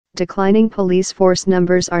declining police force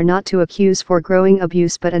numbers are not to accuse for growing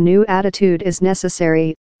abuse, but a new attitude is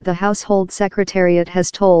necessary, the Household Secretariat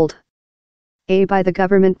has told. By the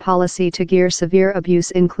government policy to gear severe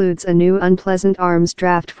abuse includes a new unpleasant arms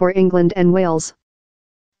draft for England and Wales.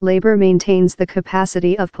 Labour maintains the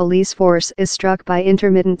capacity of police force is struck by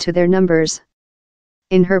intermittent to their numbers.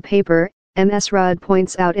 In her paper, Ms. Rudd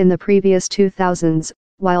points out in the previous 2000s,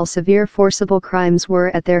 while severe forcible crimes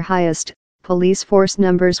were at their highest, police force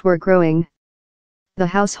numbers were growing. The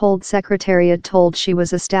Household Secretariat told she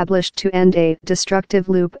was established to end a destructive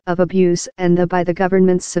loop of abuse, and by the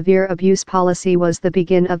government's severe abuse policy was the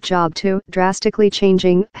begin of job 2, drastically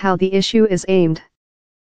changing how the issue is aimed.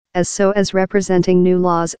 As representing new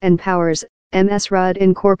laws and powers, Ms. Rudd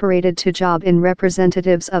incorporated to job in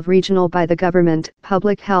representatives of regional by the government,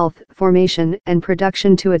 public health, formation and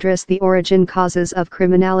production to address the origin causes of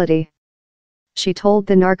criminality. She told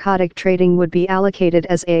the narcotic trading would be allocated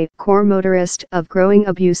as a core motorist of growing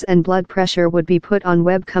abuse, and blood pressure would be put on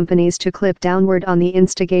web companies to clip downward on the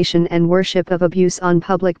instigation and worship of abuse on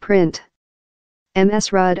public print.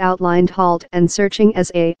 Ms. Rudd outlined halt and searching as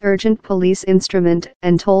a urgent police instrument,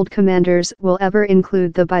 and told commanders will ever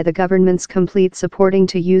include by the government's complete supporting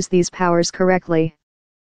to use these powers correctly.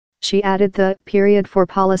 She added the period for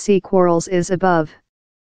policy quarrels is above.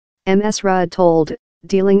 Ms. Rudd told,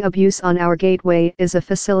 dealing abuse on our gateway is a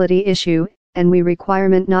facility issue, and we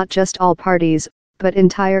requirement not just all parties, but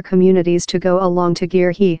entire communities to go along to gear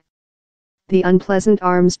he. The unpleasant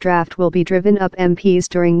arms draft will be driven up MPs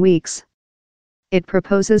during weeks. It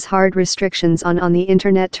proposes hard restrictions on the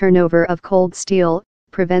internet turnover of cold steel,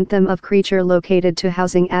 prevent them of creature located to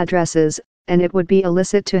housing addresses, and it would be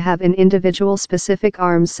illicit to have an individual specific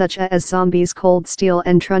arms such as zombies, cold steel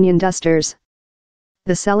and trunnion dusters.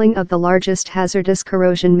 The selling of the largest hazardous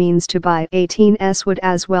corrosion means to buy 18s would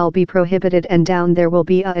as well be prohibited, and down there will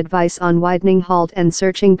be advice on widening halt and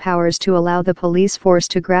searching powers to allow the police force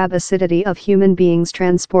to grab acidity of human beings,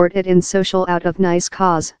 transport it in social out of nice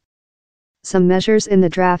cause. Some measures in the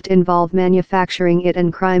draft involve manufacturing it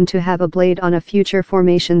and crime to have a blade on a future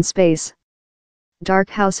formation space.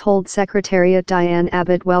 Dark Household Secretariat Diane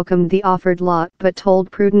Abbott welcomed the offered law, but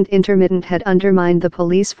told prudent intermittent had undermined the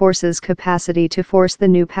police force's capacity to force the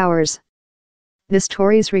new powers. This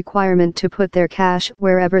Tory's requirement to put their cash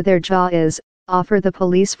wherever their jaw is, offer the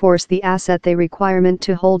police force the asset they requirement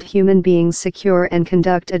to hold human beings secure and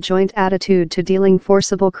conduct a joint attitude to dealing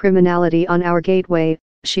forcible criminality on our gateway,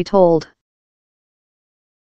 she told.